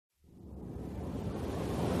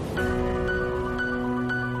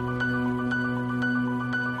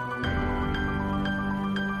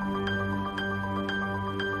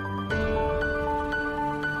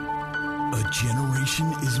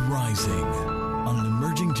Rising on an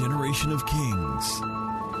emerging generation of kings.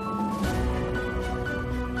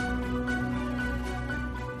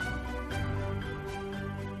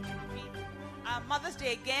 Mother's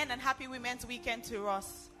Day again, and happy Women's Weekend to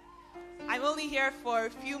us. I'm only here for a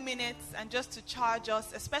few minutes and just to charge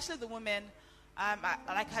us, especially the women,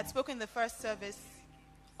 like I had spoken in the first service,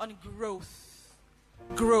 on growth.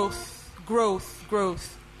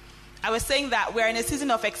 I was saying that we're in a season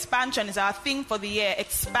of expansion. Is our theme for the year.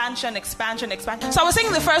 Expansion. So I was saying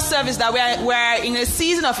in the first service that we're in a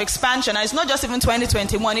season of expansion. And it's not just even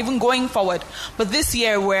 2021, even going forward. But this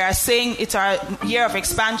year we're saying it's our year of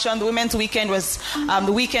expansion. The Women's Weekend was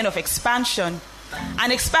the weekend of expansion.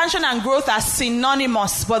 And expansion and growth are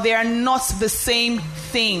synonymous, but they are not the same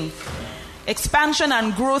thing. Expansion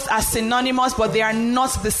and growth are synonymous, but they are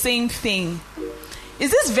not the same thing. Is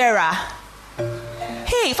this Vera?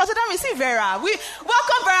 Hey, Pastor Dami, see Vera.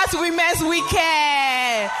 Welcome Vera to Women's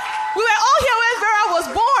Weekend. We were all here when Vera was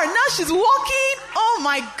born. Now she's walking. Oh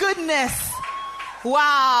my goodness.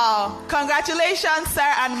 Wow. Congratulations,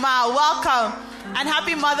 sir and ma. Welcome. And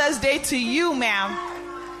happy Mother's Day to you, ma'am.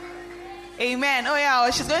 Amen. Oh yeah,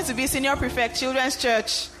 she's going to be Senior Prefect, Children's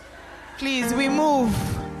Church. Please, we move.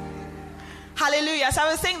 Hallelujah. So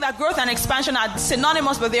I was saying that growth and expansion are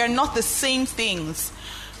synonymous, but they are not the same things.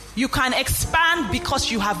 You can expand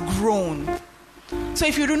because you have grown. So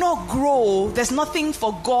if you do not grow, there's nothing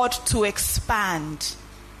for God to expand.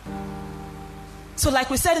 So like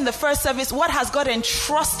we said in the first service, what has God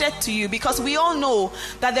entrusted to you? Because we all know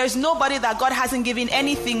that there's nobody that God hasn't given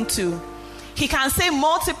anything to. He can say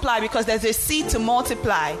multiply because there's a seed to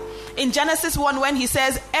multiply. In Genesis 1, when he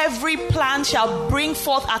says, every plant shall bring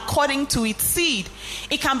forth according to its seed,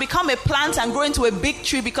 it can become a plant and grow into a big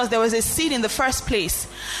tree because there was a seed in the first place.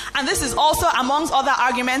 And this is also amongst other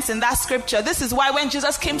arguments in that scripture. This is why when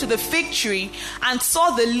Jesus came to the fig tree and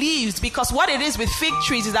saw the leaves, because what it is with fig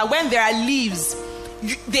trees is that when there are leaves,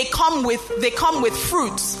 they come with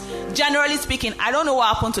fruits. Generally speaking, I don't know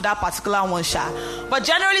what happened to that particular one, but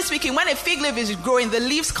generally speaking, when a fig leaf is growing, the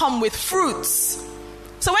leaves come with fruits.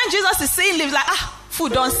 So when Jesus is seeing leaves, like,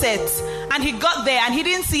 food don't set. And he got there and he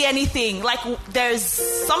didn't see anything. Like, there's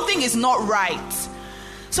something is not right.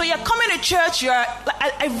 So you're coming to church,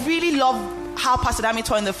 I really love how Pastor Dami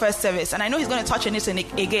taught in the first service. And I know he's going to touch on this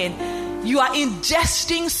again. You are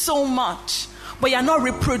ingesting so much, but you're not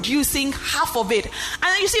reproducing half of it.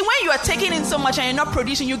 And you see, when you are taking in so much and you're not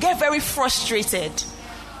producing, you get very frustrated.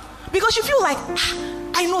 Because you feel like,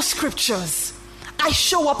 I know scriptures. I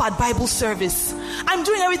show up at Bible service. I'm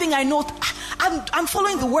doing everything I know. I'm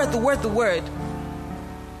following the word.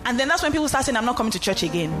 And then that's when people start saying, I'm not coming to church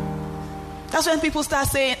again. That's when people start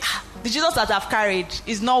saying, the Jesus that I've carried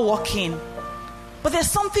is not working. But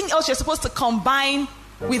there's something else you're supposed to combine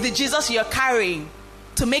with the Jesus you're carrying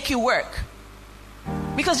to make you work.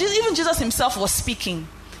 Because even Jesus himself was speaking.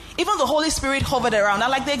 Even the Holy Spirit hovered around.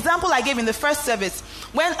 And like the example I gave in the first service,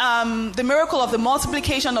 when the miracle of the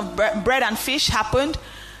multiplication of bread and fish happened,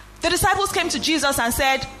 the disciples came to Jesus and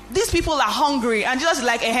said, these people are hungry. And Jesus is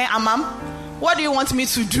like, Amam, what do you want me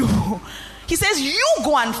to do? He says, you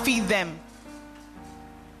go and feed them.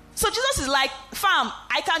 So Jesus is like, fam,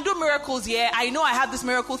 I can do miracles here. I know I have this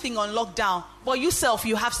miracle thing on lockdown. But yourself,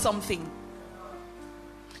 you have something.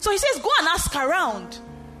 So he says, go and ask around.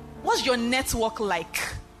 What's your network like?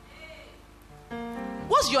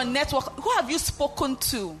 What's your network? Who have you spoken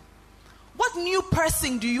to? What new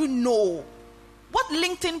person do you know? What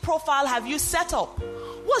LinkedIn profile have you set up?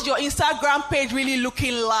 What's your Instagram page really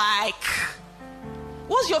looking like?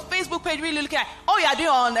 What's your Facebook page really looking like? All you're doing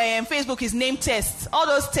on Facebook is name tests. All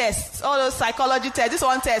those psychology tests. This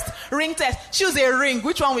one test, ring test. Choose a ring.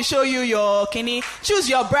 Which one will show you your kidney? Choose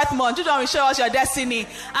your birth month. Which one will show us your destiny?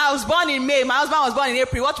 I was born in May. My husband was born in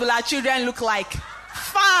April. What will our children look like?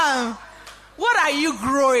 Fam! What are you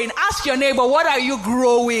growing? Ask your neighbor, what are you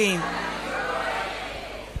growing?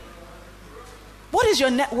 What is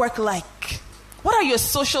your network like? What are your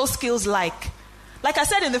social skills like? Like I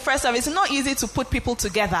said in the first service, it's not easy to put people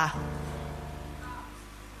together.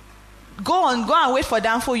 Go and wait for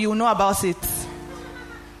Danfo, you'll know about it.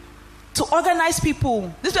 To organize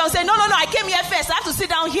people. This people say, no, I came here first. I have to sit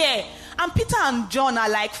down here. And Peter and John are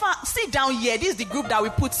like, sit down here. This is the group that we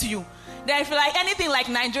put to you. Then if you like anything like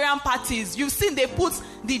Nigerian parties, you've seen they put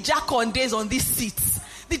the Jacondes on these seats.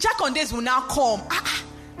 The Jacondes will now come.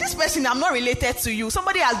 This person, I'm not related to you.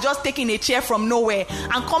 Somebody has just taken a chair from nowhere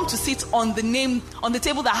and come to sit on the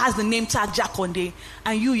table that has the name tag Jaconde.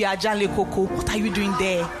 And you are Janle Koko. What are you doing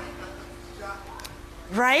there?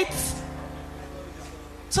 Right?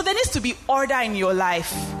 So there needs to be order in your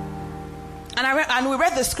life. And we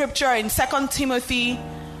read the scripture in 2 Timothy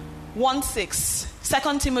 1:6.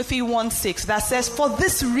 2 Timothy 1:6 that says, "For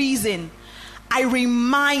this reason I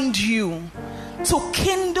remind you to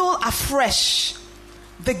kindle afresh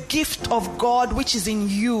the gift of God which is in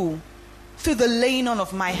you through the laying on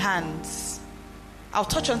of my hands." I'll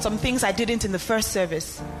touch on some things I didn't in the first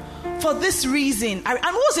service. For this reason, and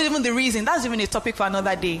what was even the reason? That's even a topic for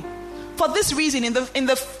another day. For this reason, in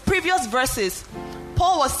the previous verses,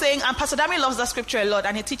 Paul was saying, and Pastor Dami loves that scripture a lot,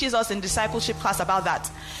 and he teaches us in discipleship class about that.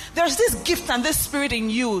 There's this gift and this spirit in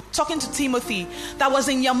you, talking to Timothy, that was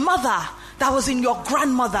in your mother, that was in your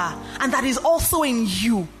grandmother, and that is also in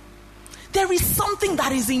you. There is something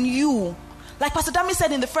that is in you. Like Pastor Dami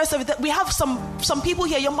said in the first service, that we have some people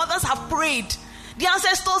here, your mothers have prayed. The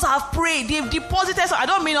ancestors have prayed. They've deposited. I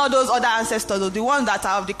don't mean all those other ancestors, the ones that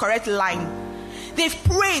are of the correct line. They've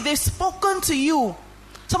prayed. They've spoken to you.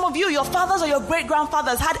 Some of you, your fathers or your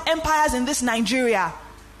great-grandfathers had empires in this Nigeria.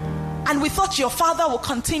 And we thought your father will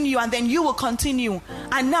continue and then you will continue.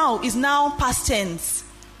 And now is now past tense.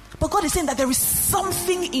 But God is saying that there is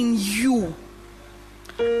something in you.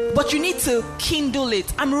 But you need to kindle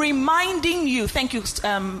it. I'm reminding you. Thank you,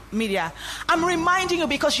 media. I'm reminding you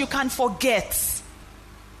because you can forget.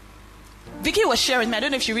 Vicky was sharing me. I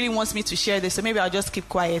don't know if she really wants me to share this, so maybe I'll just keep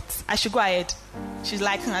quiet. I should go ahead. She's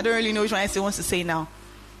like, I don't really know which one I wants to say now.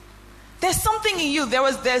 There's something in you. There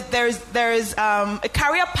is a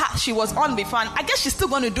career path she was on before, and I guess she's still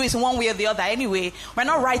going to do it in one way or the other anyway. We're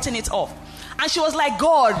not writing it off. And she was like,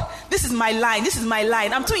 God, this is my line. This is my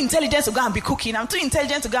line. I'm too intelligent to go and be cooking. I'm too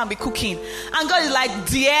intelligent to go and be cooking. And God is like,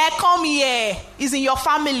 dear, come here. It's in your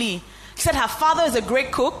family. He said her father is a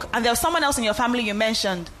great cook, and there was someone else in your family you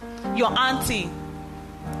mentioned, your auntie.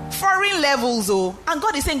 Foreign levels, oh. And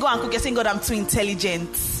God is saying, go and cook. You're saying, God, I'm too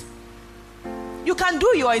intelligent. You can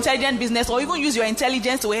do your intelligent business or even use your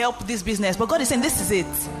intelligence to help this business. But God is saying, this is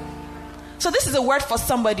it. So this is a word for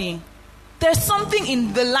somebody. There's something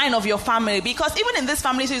in the line of your family, because even in this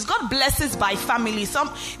family series, God blesses by family.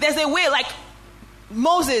 There's a way, like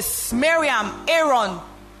Moses, Miriam, Aaron,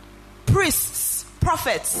 priests,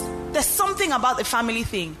 prophets. There's something about the family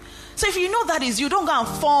thing. So if you know that is you, don't go and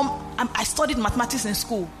form, I studied mathematics in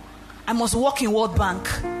school, I must work in World Bank.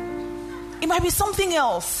 It might be something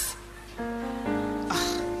else.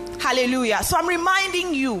 Hallelujah. So I'm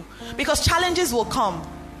reminding you, because challenges will come,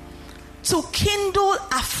 to kindle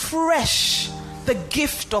afresh the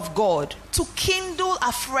gift of God. To kindle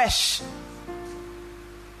afresh.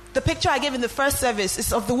 The picture I gave in the first service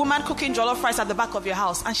is of the woman cooking jollof rice at the back of your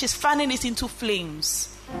house, and she's fanning it into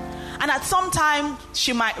flames. And at some time,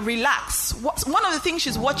 she might relax. One of the things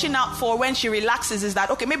she's watching out for when she relaxes is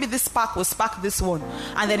that, okay, maybe this spark will spark this one,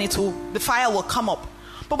 and then the fire will come up.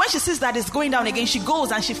 But when she sees that it's going down again, she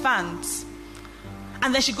goes and she fans.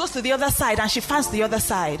 And then she goes to the other side and she fans the other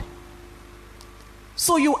side.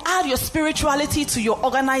 So you add your spirituality to your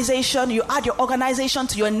organization, you add your organization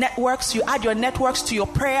to your networks, you add your networks to your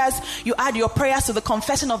prayers, you add your prayers to the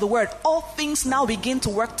confession of the word. All things now begin to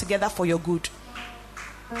work together for your good.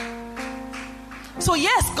 So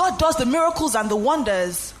yes, God does the miracles and the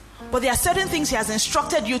wonders, but there are certain things He has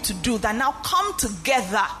instructed you to do that now come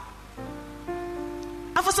together.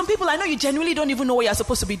 And for some people, I know you genuinely don't even know what you're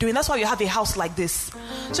supposed to be doing. That's why you have a house like this.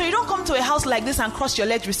 So you don't come to a house like this and cross your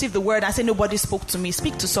legs, receive the word and say, nobody spoke to me.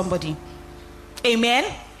 Speak to somebody. Amen?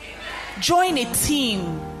 Amen. Join a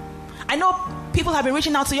team. I know people have been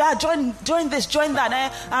reaching out to you. Join this, join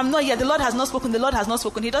that. I'm not yet. The Lord has not spoken. The Lord has not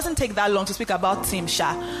spoken. It doesn't take that long to speak about Team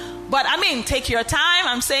Sha. But I mean, take your time.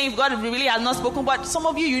 I'm saying God really has not spoken. But some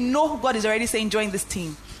of you know God is already saying, join this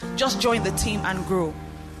team. Just join the team and grow.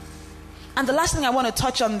 And the last thing I want to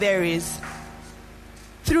touch on there is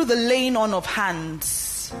through the laying on of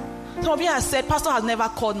hands. Some of you have said, Pastor has never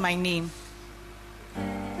called my name.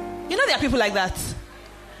 You know there are people like that.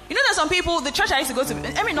 You know there's some people, the church I used to go to,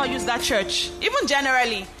 let me not use that church. Even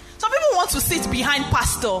generally, some people want to sit behind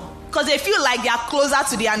pastor because they feel like they are closer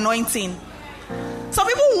to the anointing. Some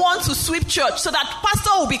people want to sweep church so that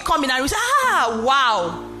pastor will be coming and we say,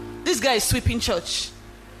 wow, this guy is sweeping church.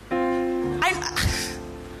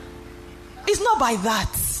 It's not by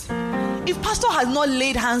that. If pastor has not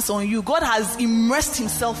laid hands on you, God has immersed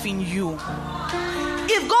himself in you.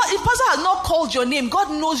 If pastor has not called your name,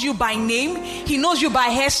 God knows you by name. He knows you by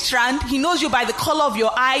hair strand. He knows you by the color of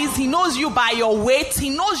your eyes. He knows you by your weight. He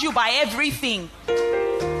knows you by everything.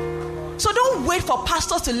 So don't wait for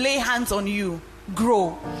pastors to lay hands on you.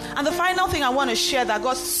 Grow. And the final thing I want to share that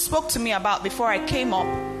God spoke to me about before I came up,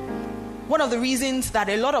 one of the reasons that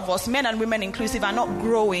a lot of us, men and women inclusive, are not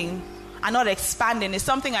growing, are not expanding, is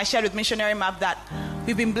something I shared with Missionary Map that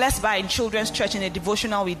we've been blessed by in Children's Church in a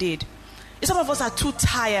devotional we did. Some of us are too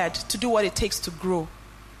tired to do what it takes to grow.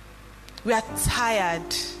 We are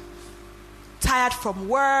tired. Tired from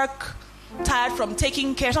work, tired from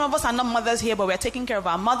taking care. Some of us are not mothers here, but we're taking care of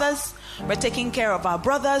our mothers. We're taking care of our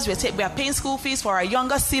brothers. We are paying school fees for our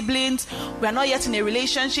younger siblings. We are not yet in a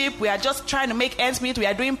relationship. We are just trying to make ends meet. We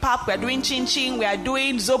are doing pap. We are doing chin-chin. We are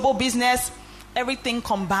doing Zobo business. Everything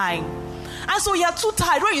combined. And so you are too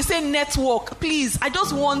tired. When you say network, please, I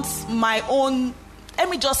just want my own. Let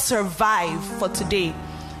me just survive for today.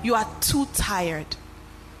 You are too tired.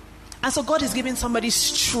 And so God is giving somebody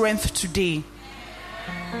strength today.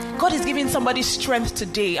 God is giving somebody strength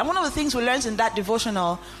today. And one of the things we learned in that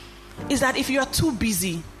devotional is that if you are too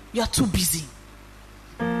busy, you are too busy.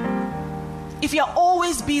 If you are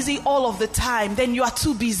always busy all of the time, then you are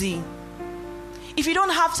too busy. If you don't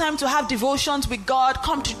have time to have devotions with God,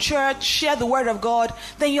 come to church, share the word of God,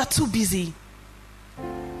 then you are too busy.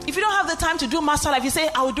 If you don't have the time to do Master Life, you say,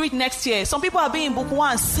 I will do it next year. Some people have been in book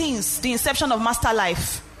 1 since the inception of Master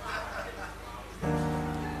Life.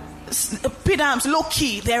 Pedams, low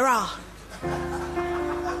key, there are.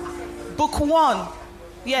 Book 1.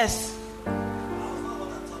 Yes.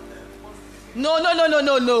 No.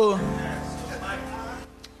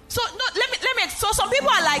 So no, let me. So some people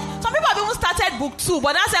are like, some people have even started book 2,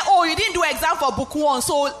 but I say, oh, you didn't do exam for book 1,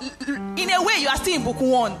 so in a way you are still in book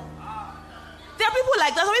 1. There are people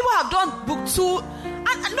like that. Some people have done book 2,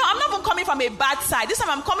 and no, I'm not even coming from a bad side. This time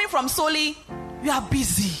I'm coming from solely, you are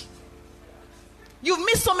busy. You've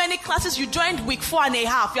missed so many classes. You joined week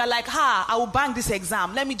 4.5. You're like, I will bang this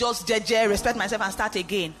exam. Let me just respect myself and start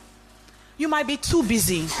again. You might be too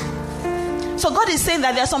busy. So God is saying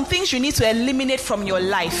that there are some things you need to eliminate from your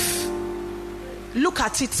life. Look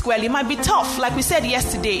at it squarely. It might be tough. Like we said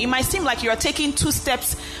yesterday, it might seem like you're taking 2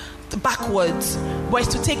 steps backwards, but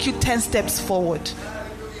it's to take you 10 steps forward.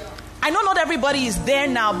 I know not everybody is there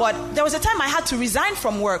now, but there was a time I had to resign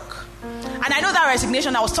from work. And I know that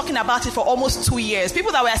resignation, I was talking about it for almost 2 years.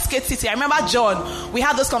 People that were at Skate City, I remember John, we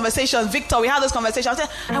had those conversations. Victor, we had those conversations. I said,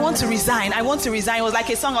 I want to resign. It was like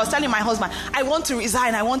a song I was telling my husband, I want to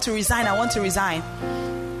resign.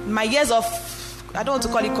 My years of, I don't want to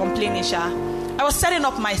call it complaining, I was setting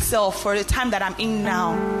up myself for the time that I'm in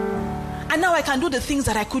now. And now I can do the things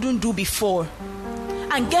that I couldn't do before.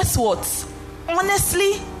 And guess what?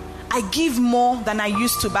 Honestly, I give more than I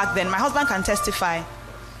used to back then. My husband can testify.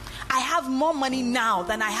 I have more money now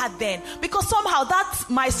than I had then. Because somehow that's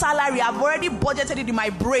my salary. I've already budgeted it in my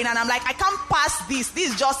brain. And I'm like, I can't pass this.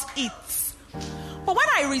 This is just it. But when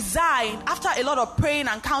I resigned, after a lot of praying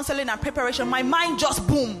and counseling and preparation, my mind just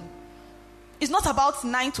boom. It's not about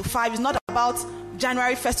 9 to 5. It's not about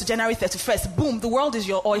January 1st to January 31st. Boom, the world is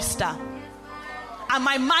your oyster. And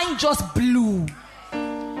my mind just blew.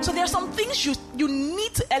 So there are some things you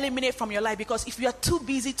need to eliminate from your life, because if you are too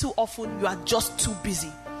busy too often, you are just too busy.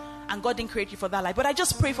 And God didn't create you for that life. But I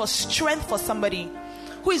just pray for strength for somebody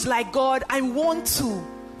who is like, God, I want to,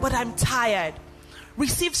 but I'm tired.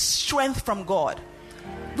 Receive strength from God.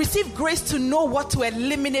 Receive grace to know what to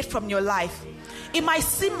eliminate from your life. It might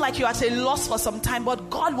seem like you're at a loss for some time, but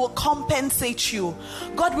God will compensate you.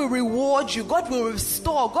 God will reward you. God will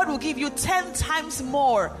restore. God will give you 10 times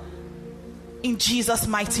more. In Jesus'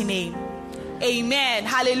 mighty name. Amen.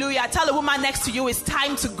 Hallelujah. Tell the woman next to you, it's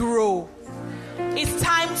time to grow. It's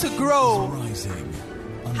time to grow. Rising,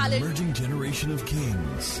 an emerging generation of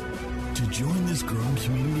kings. To join this growing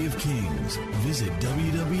community of kings, visit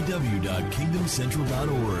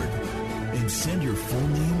www.kingdomcentral.org and send your full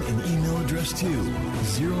name and email address to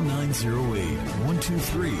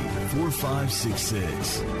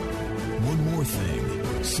 0908-123-4566. One more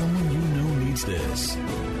thing, someone you know needs this.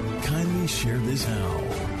 Kindly share this now.